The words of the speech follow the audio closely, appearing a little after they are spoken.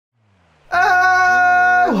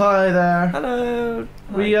hi there. Hello.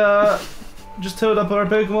 We just towed up our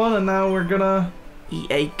Pokemon and now we're gonna eat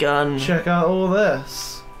a gun. check out all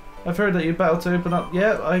this. I've heard that you're about to open up.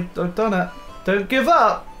 Yeah, I've done it. Don't give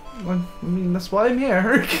up. I mean, that's why I'm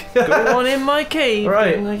here. Go on in my cave,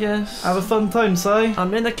 right. then, I guess. Have a fun time, Si.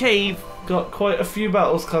 I'm in a cave. Got quite a few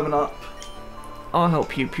battles coming up. I'll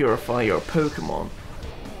help you purify your Pokemon.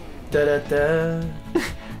 Da da da.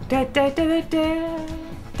 Da da da da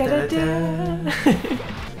da da da.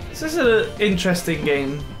 This is an interesting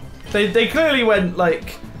game. They clearly went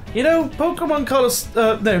like, you know, Pokemon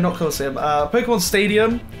no, not Coliseum. Pokemon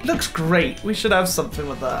Stadium looks great. We should have something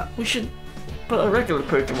with that. We should put a regular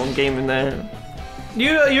Pokemon game in there.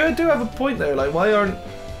 You do have a point there. Like, why aren't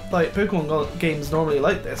like Pokemon games normally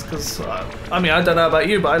like this? Because I mean, I don't know about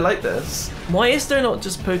you, but I like this. Why is there not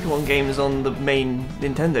just Pokemon games on the main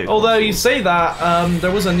Nintendo Although console? you say that,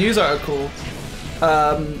 there was a news article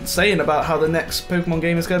saying about how the next Pokemon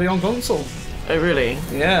game is going to be on console. Oh really?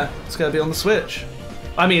 Yeah, it's going to be on the Switch.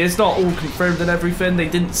 I mean, it's not all confirmed and everything. They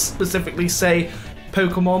didn't specifically say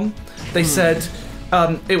Pokemon. They said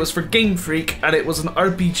it was for Game Freak and it was an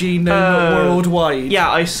RPG known worldwide.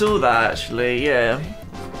 Yeah, I saw that actually. Yeah.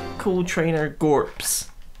 Cool Trainer Gorps.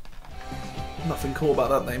 Nothing cool about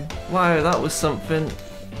that name. Wow, that was something.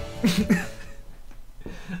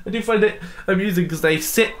 I do find it amusing because they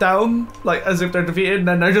sit down like as if they're defeated and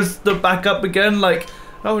then they're just back up again like,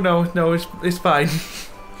 oh no, it's fine.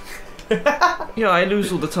 Yeah, I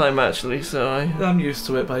lose all the time actually, so I'm used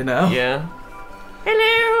to it by now. yeah.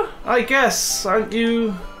 Hello! I guess, aren't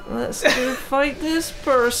you? Let's go fight this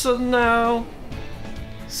person now.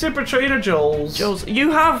 Super Trainer Joel's. Jules,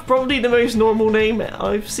 you have probably the most normal name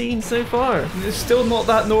I've seen so far. It's still not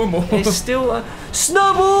that normal. It's still a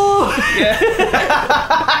Snubble! Yeah.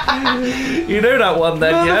 You know that one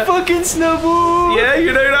then, yeah? Motherfucking Snubble! Yeah,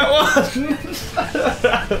 you know that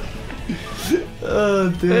one. Oh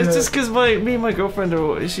dear. It's just because me and my girlfriend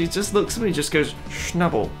she just looks at me and just goes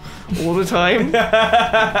Schnubble all the time.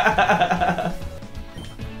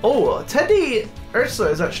 Oh, Teddy Ursa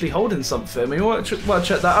is actually holding something. We want to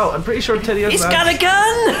check that out. I'm pretty sure Teddy Ursa. He's got a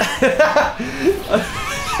gun!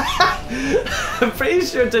 I'm pretty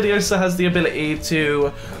sure Teddy Ursa has the ability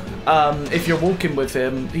to, if you're walking with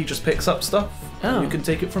him, he just picks up stuff. Oh. And you can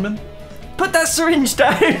take it from him. Put that syringe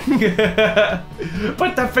down!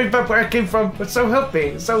 Put that thing back where it came from. It's so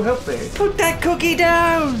healthy. So healthy. Put that cookie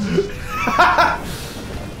down!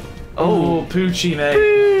 Oh, Poochie, mate.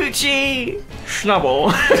 Poochie!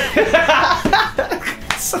 Schnubble.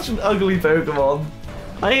 Such an ugly Pokemon.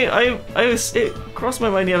 It crossed my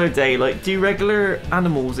mind the other day, like, do regular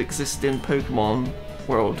animals exist in Pokemon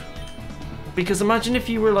world? Because imagine if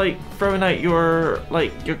you were like throwing out your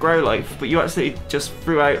Growlithe, but you actually just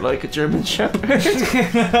threw out like a German Shepherd.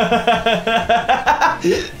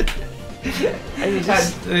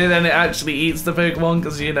 And then it actually eats the Pokemon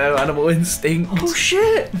because, you know, animal instinct. Oh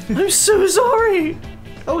shit! I'm so sorry!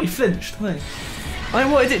 Oh, he flinched. Hey. I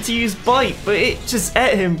wanted it to use Bite, but it just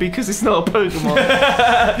ate him because it's not a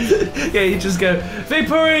Pokemon. Yeah, you just go,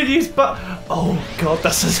 Vaporeon, use oh god,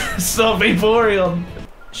 that's not Vaporeon.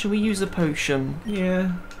 Should we use a potion?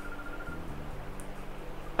 Yeah.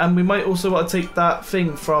 And we might also want to take that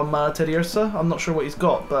thing from Teddy Ursa. I'm not sure what he's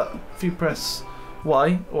got, but if you press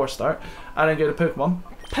Y or start, and then go to Pokemon.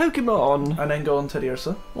 Pokemon! And then go on Teddy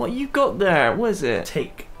Ursa. What you got there? What is it?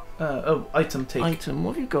 Take. Item take. Item,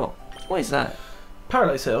 what have you got? What is that?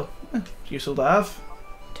 Paralyze Hill. Useful to have.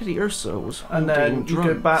 Teddy Ursa was And then you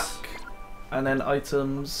go drugs. back, and then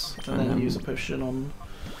items, and then use a potion on.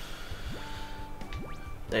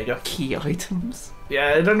 There you go. Key items.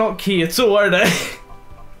 Yeah, they're not key at all, are they?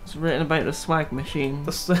 It's written about the swag machine.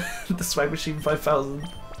 the Swag Machine 5000.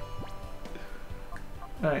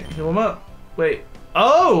 Alright, heal him up. Wait.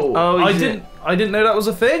 Oh! I didn't know that was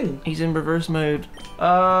a thing. He's in reverse mode.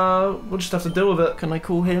 We'll just have to deal with it. Can I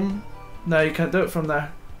call him? No, you can't do it from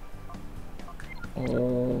there.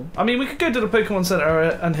 Oh. I mean, we could go to the Pokemon Center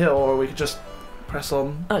and heal, or we could just press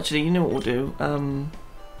on. Actually, you know what we'll do?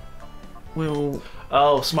 We'll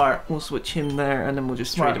smart. We'll switch him there, and then we'll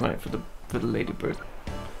just Smart. trade him out for the ladybird.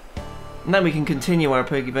 And then we can continue our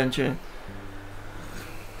Pokeventure.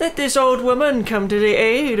 Let this old woman come to the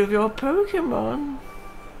aid of your Pokemon.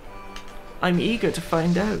 I'm eager to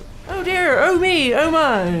find out. Oh dear, oh me, oh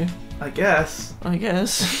my. I guess. I'll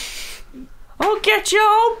get you,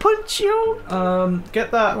 I'll punch you.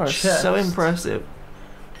 Get that You are chest. so impressive.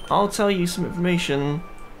 I'll tell you some information.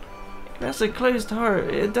 If it has a closed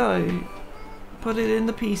heart, it'll die. Put it in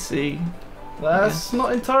the PC. That's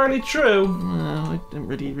not entirely true. No, I didn't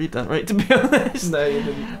really read that right, to be honest. No, you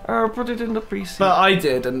didn't. I'll put it in the precinct. But I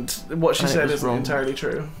did, and what she And it said was isn't wrong. entirely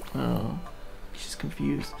true. Oh, she's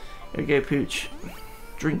confused. Here we go, Pooch.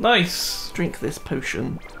 Drink. Nice. Drink this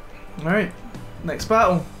potion. Alright, next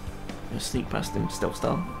battle. Just sneak past him, stealth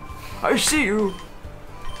style. I see you.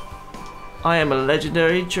 I am a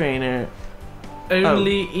legendary trainer.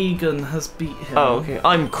 Only Egan has beat him. Oh, okay.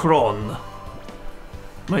 I'm Kron.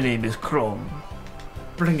 My name is Kron.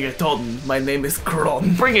 Bring it on, my name is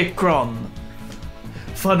Kron. Bring it, Kron.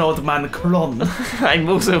 Fun old man Kron. I'm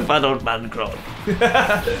also fun old man Kron.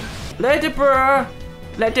 Ladybra.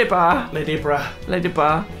 Ladybra. Ladybra.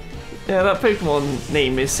 Ladybra. Yeah, that Pokemon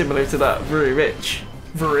name is similar to that Very Rich.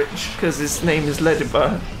 Very rich. Because his name is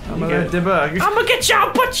Ladybra. I'm a Ladybra. I'm gonna get you,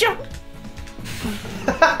 I'll put you.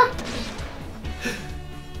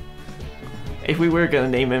 If we were gonna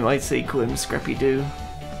name him, I'd say call him Scrappy Doo.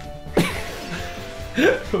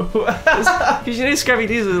 Because you know Scrappy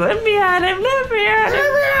Doo's like, let me at him, let me at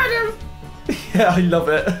him, let me at him. Yeah, I love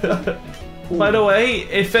it. By the way,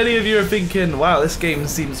 if any of you are thinking, wow, this game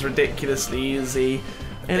seems ridiculously easy,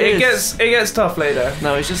 it gets tough later.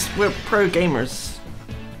 No, it's just we're pro gamers.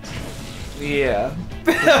 Yeah.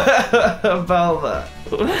 About that.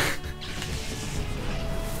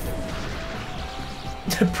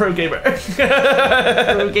 Pro gamer.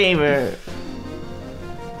 Pro gamer.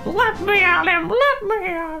 Let me at him, let me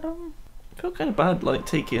at him. I feel kind of bad like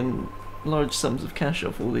taking large sums of cash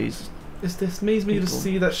off all these. This amazed me to People.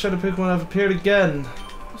 see that shadow Pokemon have appeared again.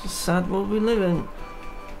 It's a sad world we live in.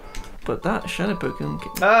 But that shadow Pokemon.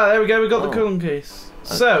 Ah, there we go. We got the colon case.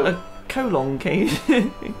 So a colon case.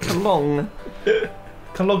 Colon.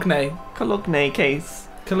 Cologne. Cologne case.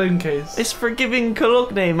 Cologne case. It's for giving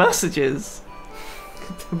Cologne massages.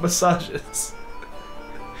 Massages.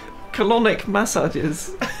 Colonic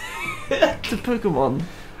massages. To Pokemon.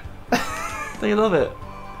 They love it.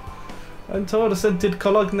 I'm told a scented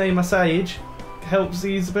Cologne massage helps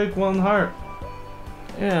ease the Pokemon heart.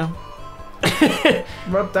 Yeah.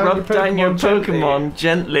 Rub down your Pokemon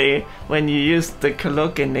gently when you use the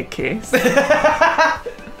Cologne case.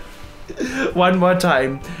 One more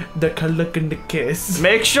time. The Cologne kiss.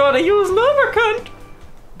 Make sure to use lubricant.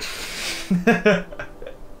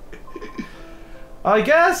 I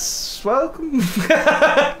guess. Welcome.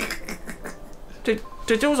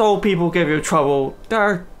 Did those old people give you trouble?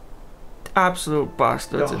 They're absolute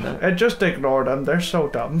bastards in there. And just ignore them. They're so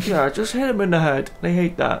dumb. Yeah, just hit them in the head. They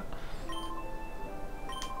hate that.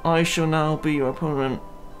 I shall now be your opponent.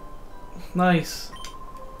 Nice.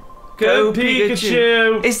 Go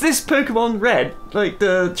Pikachu! Is this Pokemon red? Like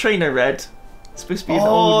the trainer red? It's supposed to be an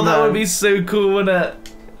old that man. would be so cool, wouldn't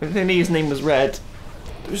it? If only his name was Red.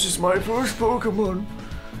 This is my first Pokemon.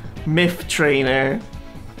 Myth Trainer.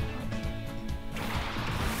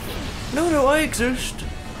 No, I exist.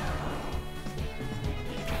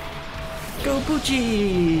 Go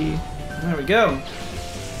Poochie! There we go.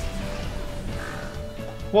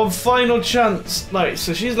 One final chance. No,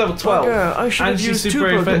 so she's level 12. Yeah, I should and have she's used super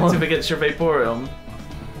two effective Pokemon. against your Vaporeon.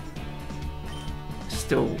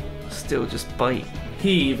 Still just bite.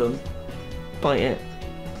 Heathen. Bite it.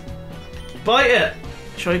 Bite it!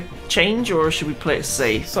 Should I change or should we play it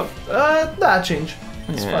safe? Nah, change.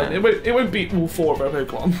 It's Yeah. fine. It won't beat all four of our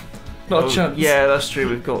Pokemon. Not a chance. Yeah, that's true.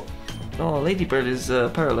 We've got. Oh, Ladybird is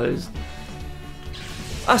paralysed.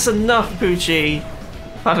 That's enough, Poochie.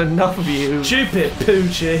 I've had enough of you. Stupid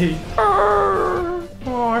Poochie. Oh,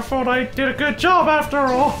 I thought I did a good job after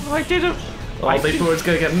all. I didn't. Oh, Vaporeon's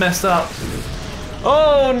gonna get messed up.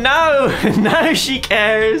 Oh no! Now she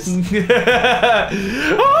cares. Oh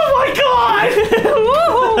my god!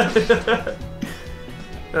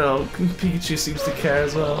 Oh, Pikachu seems to care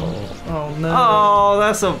as well. Oh no. Oh,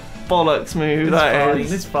 that's a bollocks move. It's That fine,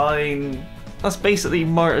 is. it's fine. That's basically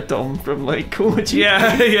martyrdom from like Call of Duty.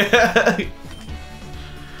 Yeah, yeah.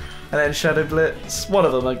 And then Shadow Blitz. One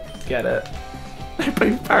of them, I get it. They're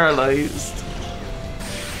both paralysed.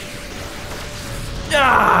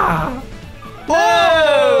 Ah!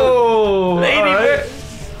 Whoa! Ladybird.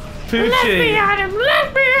 Poochie. Let me at him!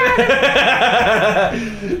 Let me at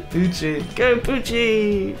him! Poochie. Go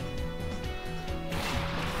Poochie!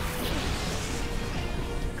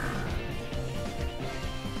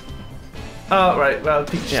 Oh, right, well,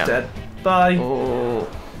 Pikachu's Yeah. dead. Bye. Oh.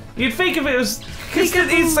 You'd think if it was... Because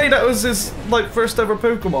he'd say that was his, like, first ever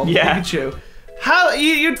Pokemon, Yeah. Pikachu. How...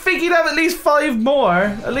 You'd think he'd have at least 5 more.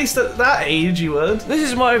 At least at that age, you would. This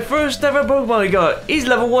is my first ever Pokemon I got. He's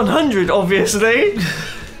level 100, obviously.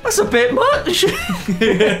 That's a bit much.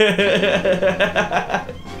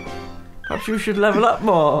 Perhaps you should level up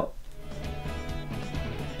more.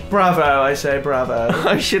 Bravo, I say bravo.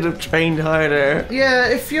 I should have trained harder. Yeah,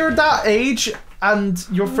 if you're that age and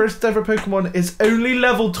your first ever Pokemon is only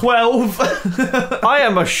level 12. I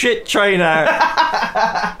am a shit trainer.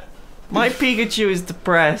 My Pikachu is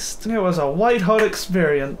depressed. It was a white hot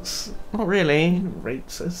experience. Not really.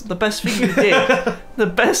 Racist. The best thing you did, the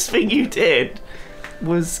best thing you did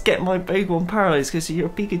was get my Pokemon paralyzed because of your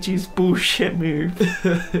Pikachu's bullshit move.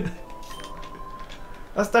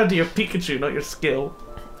 That's down to your Pikachu, not your skill.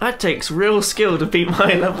 That takes real skill to beat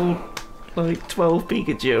my level, like, 12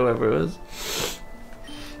 Pikachu, whoever it was.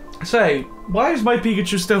 Say, why is my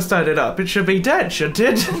Pikachu still standing up? It should be dead, shouldn't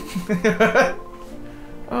it?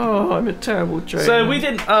 Oh, I'm a terrible trainer. So we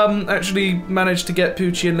didn't actually manage to get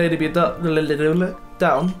Poochie and Lady B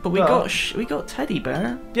down, But we got Teddy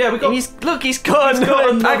Bear. Yeah, we got. And he's got a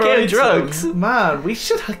pack another of drugs. Man, we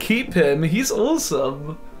should keep him. He's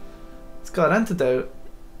awesome. He's got an antidote.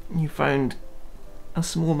 You found a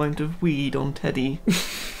small amount of weed on Teddy.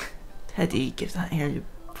 Teddy, give that here. You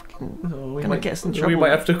fucking gonna get us in trouble. We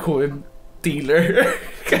might have to call him dealer.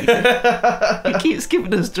 He keeps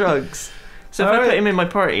giving us drugs. So if I put him in my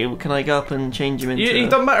party, can I go up and change him into? It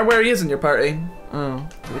doesn't matter where he is in your party. Oh,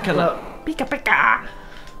 so we kind of Pika Pika.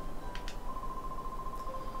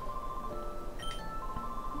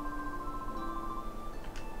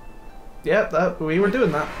 Yep, we were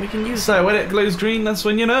doing that. We can use. So when it glows green, that's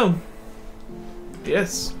when you know.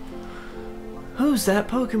 Yes. Who's that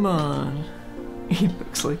Pokemon? He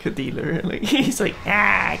looks like a dealer. Like he's like,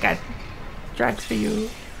 I got drugs for you.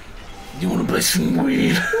 You want to buy some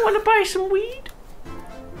weed? You want to buy some weed?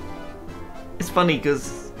 It's funny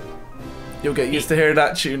because you'll get used to hearing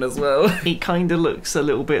that tune as well. He kind of looks a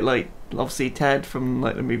little bit like, obviously, Ted from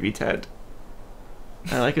like the movie Ted.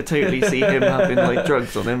 And I could totally see him having like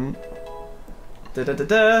drugs on him. Da da da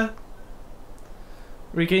da.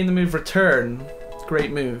 Regain the move Return.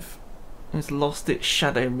 Great move. It's lost its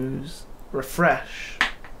shadow moves. Refresh.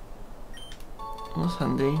 That's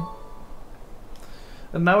handy.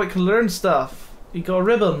 And now it can learn stuff. You got a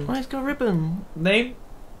ribbon. Oh, it's got a ribbon. Name?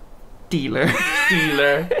 Dealer.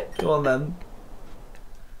 Dealer. Go on then.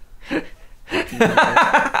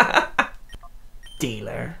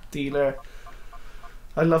 Dealer. Dealer.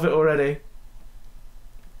 I love it already.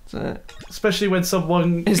 So, especially when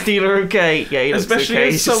someone... Is Dealer okay? Yeah, he looks especially okay.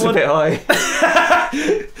 If He's someone... just a bit high.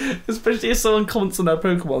 Especially if someone comments on their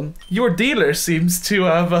Pokemon. Your dealer seems to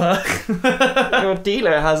have Your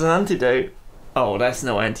dealer has an antidote. Oh, that's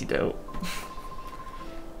no antidote.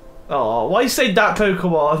 Oh, why say that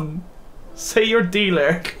Pokemon? Say your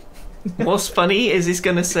dealer. What's funny is it's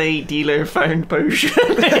gonna say dealer found potion.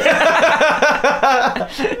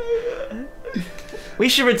 We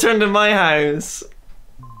should return to my house.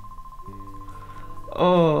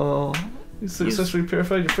 Oh. You successfully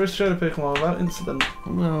purified your first shadow Pokemon without incident.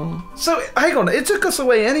 No. So, hang on, it took us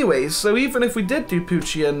away anyways, so even if we did do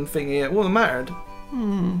Poochie and thingy, it wouldn't have mattered.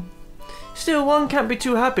 Still, one can't be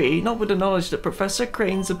too happy, not with the knowledge that Professor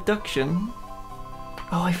Crane's abduction.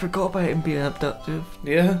 Oh, I forgot about him being abducted.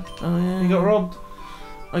 Yeah. Oh, yeah. He got robbed.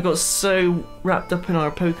 I got so wrapped up in our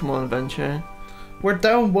Pokemon adventure. We're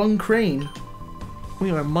down one crane. We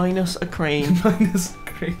are minus a crane. Minus a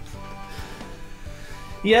crane.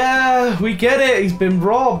 Yeah, we get it. He's been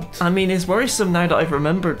robbed. I mean, it's worrisome now that I've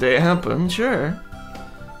remembered that it happened, sure.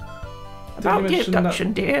 About the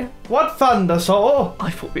abduction, dear. What Thundersaw? I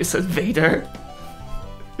thought it said Vader.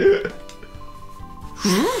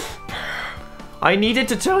 I needed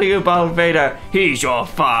to tell you about Vader. He's your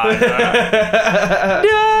father.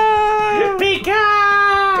 No!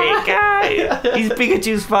 Pika! Pika! He's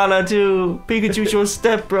Pikachu's father too. Pikachu's your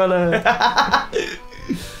stepbrother.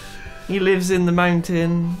 He lives in the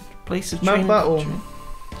mountain. Place of Mount Battle.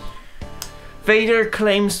 Vader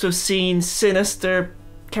claims to have seen sinister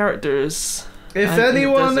characters. If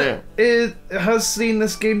anyone has seen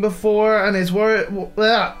this game before and is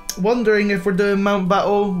wondering if we're doing Mount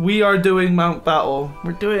Battle, we are doing Mount Battle.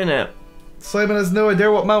 We're doing it. Simon has no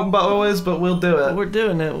idea what Mount Battle is, but we'll do it. We're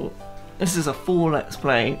doing it. This is a full Let's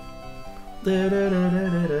Play.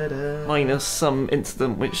 Minus some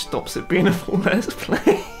incident which stops it being a full Let's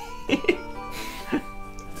Play.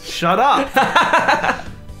 Shut up!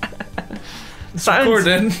 It's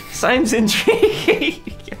recording. Sounds intriguing.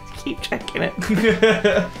 Keep checking it.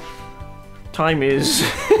 Time is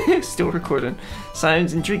still recording.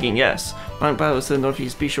 Sounds intriguing, yes. Mount Battle is to the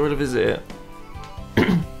northeast. Be sure to visit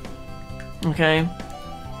it. Okay.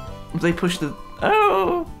 They push the...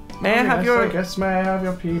 Oh! May I have your... I guess may I have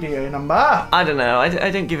your PDA number? I don't know.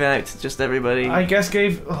 I don't give it out to just everybody. I guess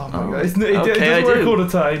gave... Oh my god. It okay, doesn't work all the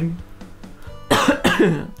time.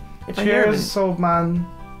 If Cheers, old man.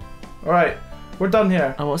 Alright. We're done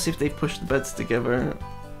here. I want to see if they've pushed the beds together.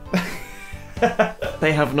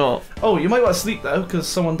 They have not. Oh, you might want to sleep though, because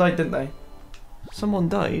someone died, didn't they? Someone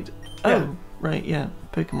died? Yeah. Oh, right, yeah.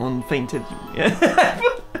 Pokemon fainted. Yeah.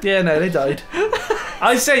 Yeah, no, they died.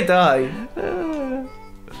 I say die.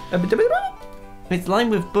 It's lined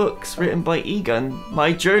with books written by Egan.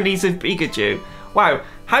 My Journeys with Pikachu. Wow,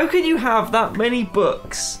 how could you have that many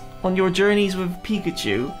books on your Journeys with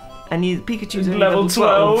Pikachu and Pikachu's only level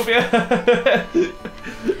 12? Yeah.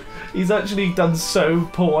 He's actually done so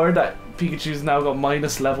poor that Pikachu's now got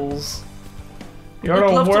minus levels. You're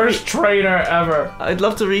the worst trainer ever. I'd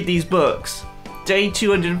love to read these books. Day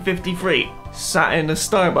 253. Sat in a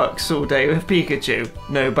Starbucks all day with Pikachu.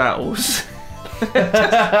 No battles.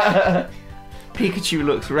 Pikachu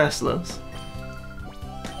looks restless.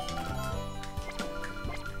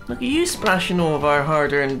 Look at you splashing all of our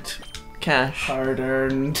hard-earned cash.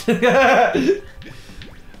 Hard-earned.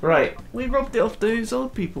 Right. We robbed it off those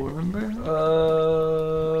old people, remember?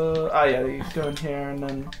 Ah yeah, you go in here and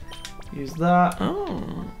then use that.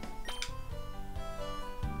 Oh.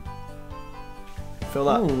 Fill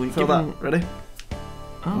that. Oh, Fill that. Ready?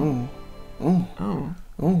 Oh. Oh. Oh.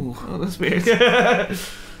 Oh. Oh, that's weird. The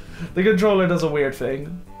controller does a weird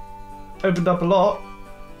thing. Opened up a lot,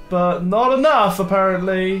 but not enough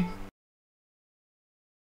apparently.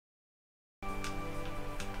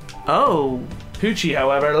 Oh. Poochie,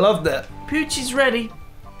 however, loved it. Poochie's ready.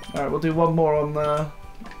 Alright, we'll do one more on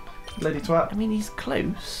Lady Twat. I mean, he's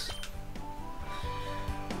close.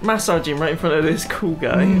 Massaging right in front of this cool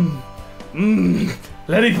guy.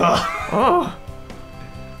 Lady Pa. Oh.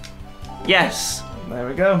 Yes. There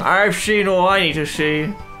we go. I've seen all I need to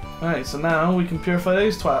see. Alright, so now we can purify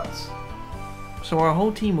those twats. So our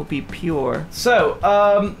whole team will be pure. So,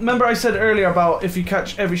 remember I said earlier about if you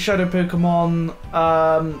catch every shadow Pokemon,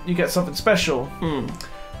 you get something special.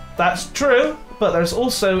 That's true, but there's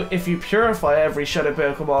also, if you purify every shadow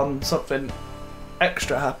Pokemon, something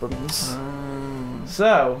extra happens.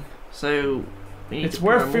 So we need it's to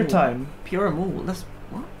worth your time. Pure them all. That's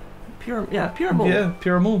what? Pure. Yeah, pure them all. Yeah,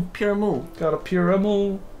 pure them all. Pure them all. Gotta pure them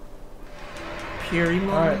all. Pure them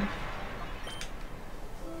all. Alright.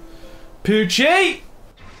 Poochie!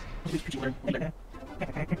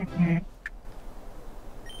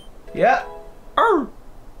 Yeah. Oh.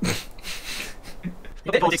 You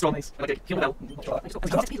got a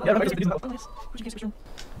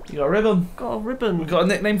ribbon. Got a ribbon. We got a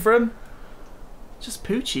nickname for him? Just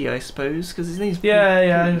Poochie, I suppose, because his name's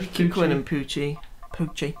Yeah. Keep calling him Poochie.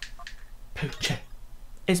 Poochie. Poochie.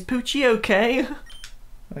 Is Poochie okay?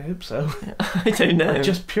 I hope so. I don't know. I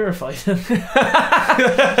just purified him.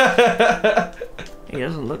 He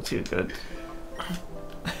doesn't look too good.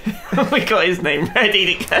 We got his name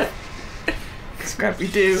ready to go. Scrappy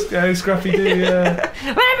Doo. Oh, Scrappy Doo, yeah.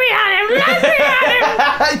 Let me at him! Let me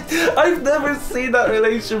at him! I've never seen that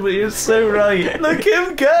relation, but you're so right. Look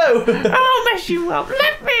him go! I'll mess you up.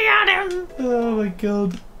 Let me at him! Oh my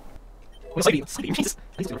god.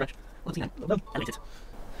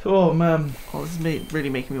 Oh man. Oh, this is really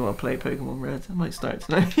making me want to play Pokemon Red. I might start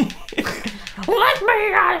tonight. Let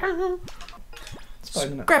me at him! It's fine,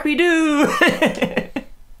 isn't it? Scrappy Doo!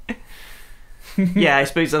 Yeah, I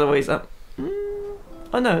suppose otherwise that.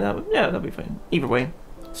 Oh no, that'd be fine. Either way,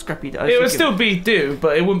 Scrappy Doo. It would still be Doo,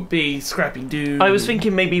 but it wouldn't be Scrappy Doo. I was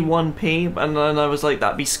thinking maybe 1P, and then I was like,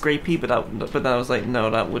 that'd be Scrapey, but then I was like, no,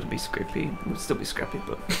 that wouldn't be Scrapey. It would still be Scrappy,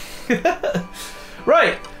 but.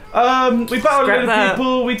 Right. We battled a Scrap lot that. of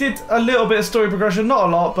people. We did a little bit of story progression, not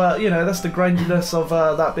a lot, but you know that's the grindiness of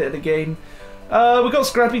that bit of the game. We got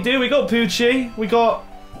Scrappy Doo, we got Poochie, we got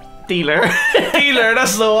Dealer. Dealer.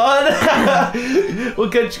 That's the one. We'll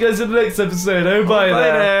catch you guys in the next episode. Oh, bye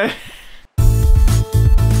there.